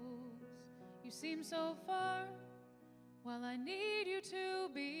idols. You seem so far, while I need you to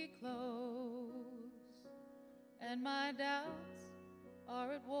be close, and my doubts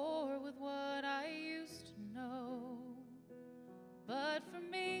are at war with what I used to know. But for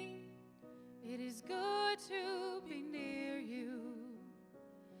me, it is good to be near you.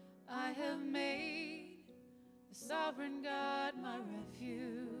 I have made the sovereign God my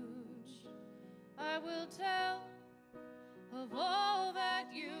refuge. I will tell of all that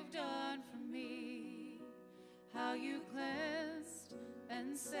you've done for me, how you cleansed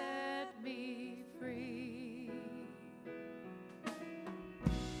and set me free.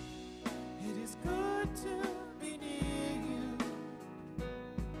 It is good to be near you.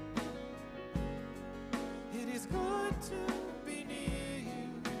 It is good to be near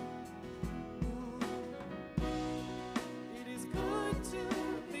you. It is good to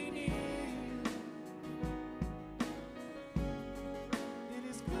be near you. It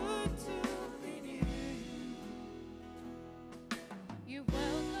is good to be near you. You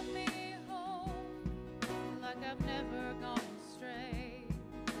welcome me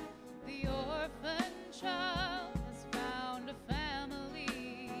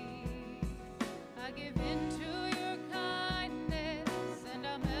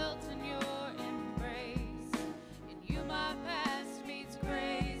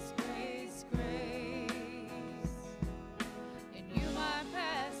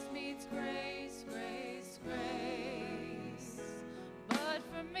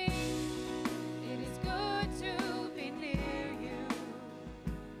from me. It is good to be near you.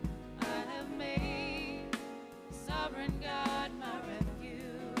 I have made sovereign God my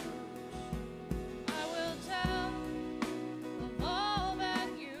refuge. I will tell of all that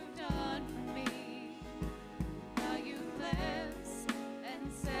you've done for me, how you cleansed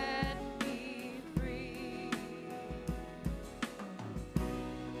and set me free.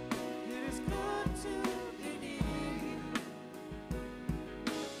 It is good to be near you.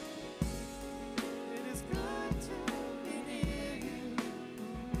 It is good to be near you.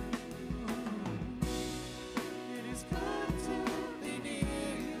 It is good to be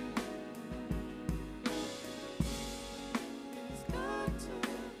near you. It is good to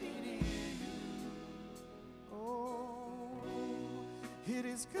be near you. Oh, it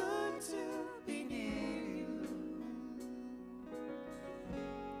is good to be near you.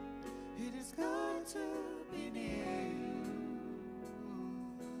 It is good to be near you.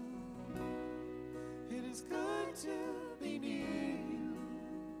 It is good to be near you.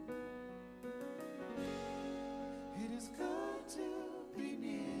 It is good to be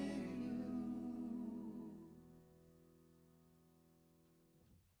near you.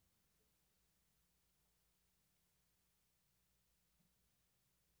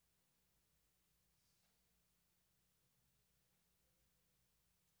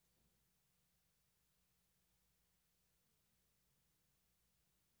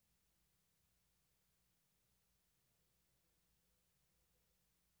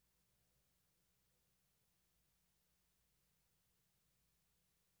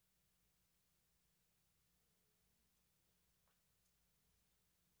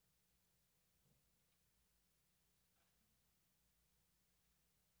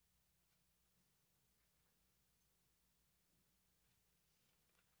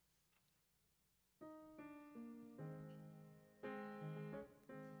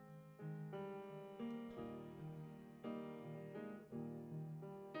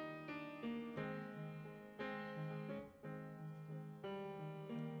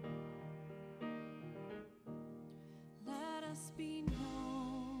 Let us be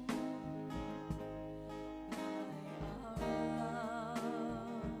known by our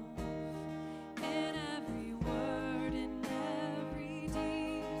love in every word, in every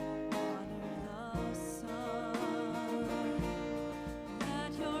deed. Honor the Son.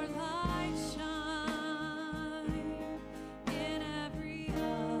 Let your light shine in every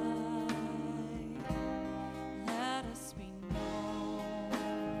eye. Let us be known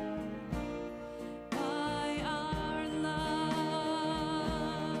by our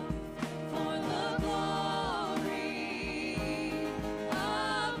love for the glory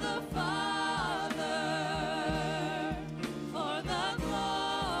of the Father, for the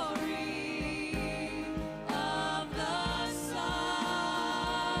glory of the Son,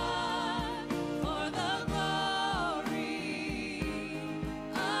 for the glory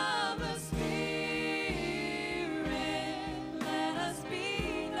of the Spirit. Let us be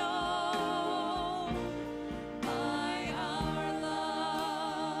known by our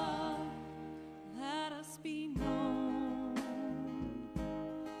love. Let us be known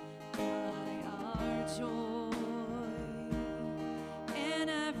by our joy in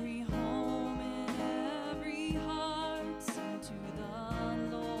every home, in every heart. Sing to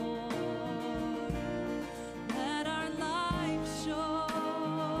the Lord. Let our life show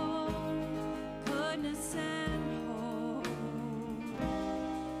goodness and hope.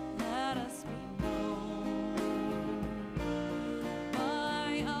 Let us be known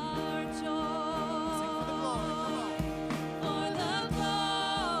by our joy. For the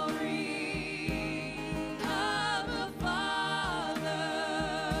glory of the Father,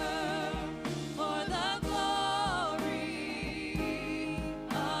 for the glory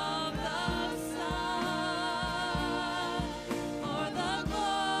of the Son, for the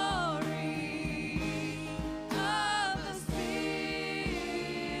glory of the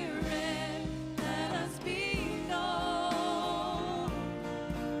Spirit. Let us be known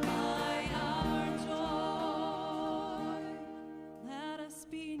by our joy. Let us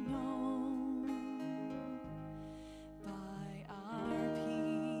be known by our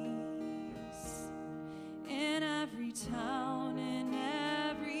peace in every town, in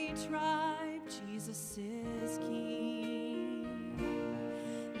every tribe. Jesus is King.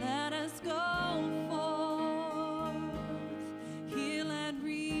 Let us go forth, heal and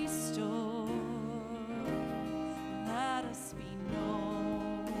restore. Let us be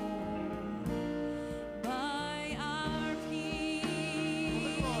known by our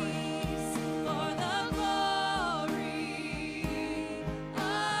peace, for the glory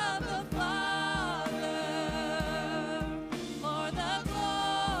of the Father, for the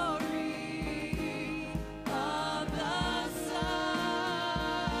glory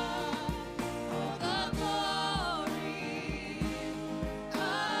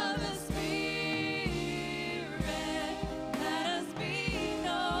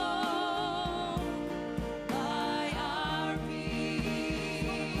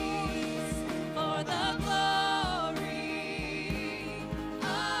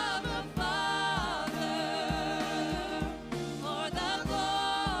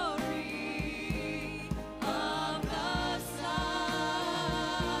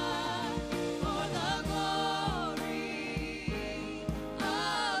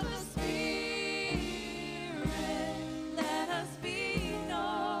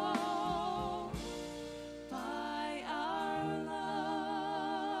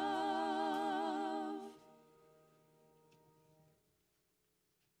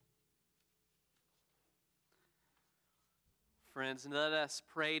friends, and let us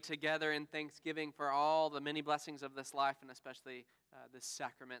pray together in thanksgiving for all the many blessings of this life and especially this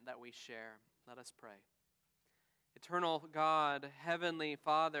sacrament that we share. Let us pray. Eternal God, Heavenly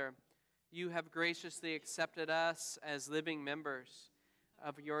Father, you have graciously accepted us as living members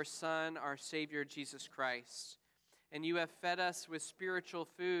of your Son, our Savior, Jesus Christ, and you have fed us with spiritual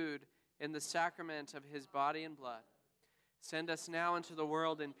food in the sacrament of his body and blood. Send us now into the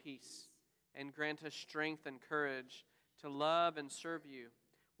world in peace, and grant us strength and courage to love and serve you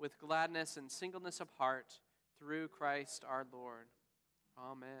with gladness and singleness of heart through Christ our Lord.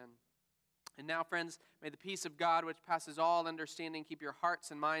 Amen. And now, friends, may the peace of God, which passes all understanding, keep your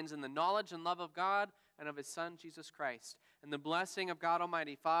hearts and minds in the knowledge and love of God and of his Son, Jesus Christ. And the blessing of God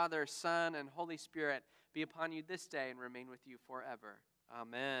Almighty, Father, Son, and Holy Spirit be upon you this day and remain with you forever.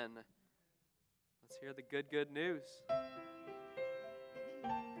 Amen. Let's hear the good news.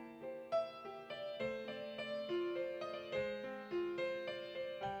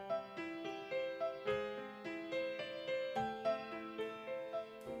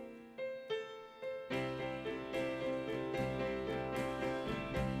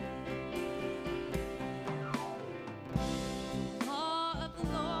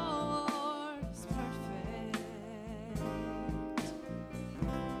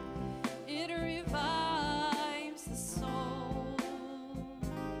 It revives the soul.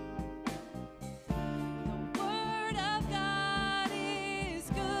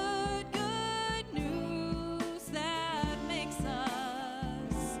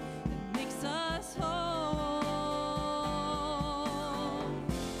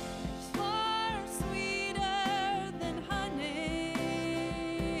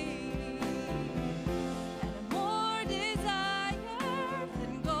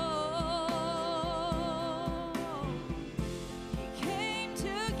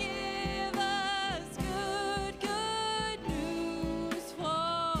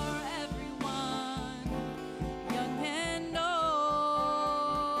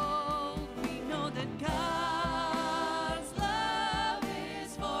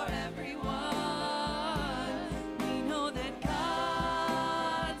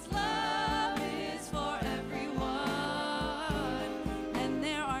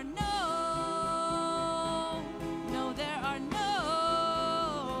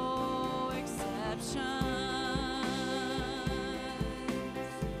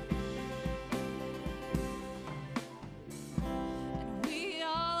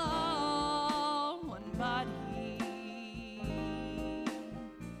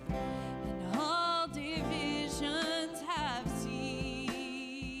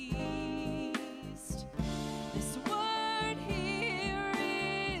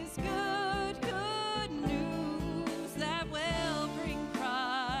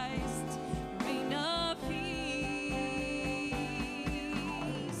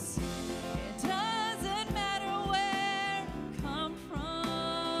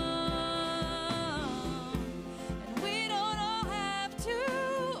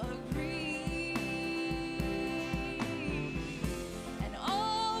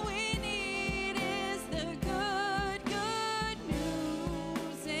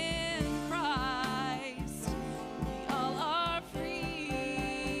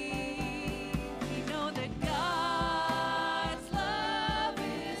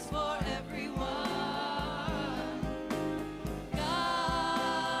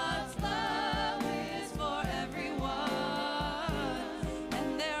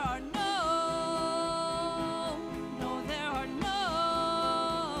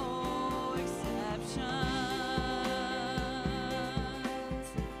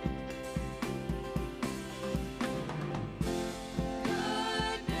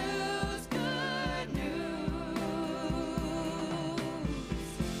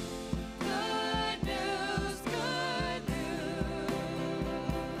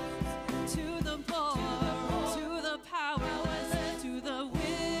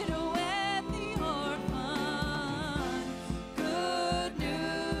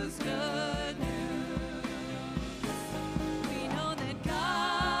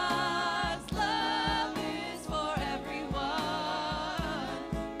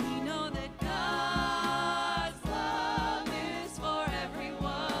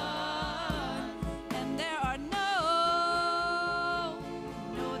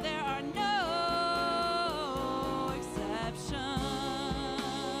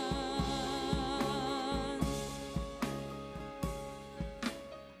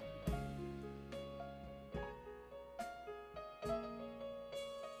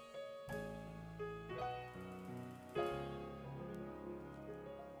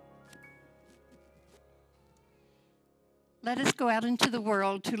 Let us go out into the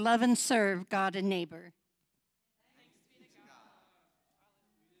world to love and serve God and neighbor.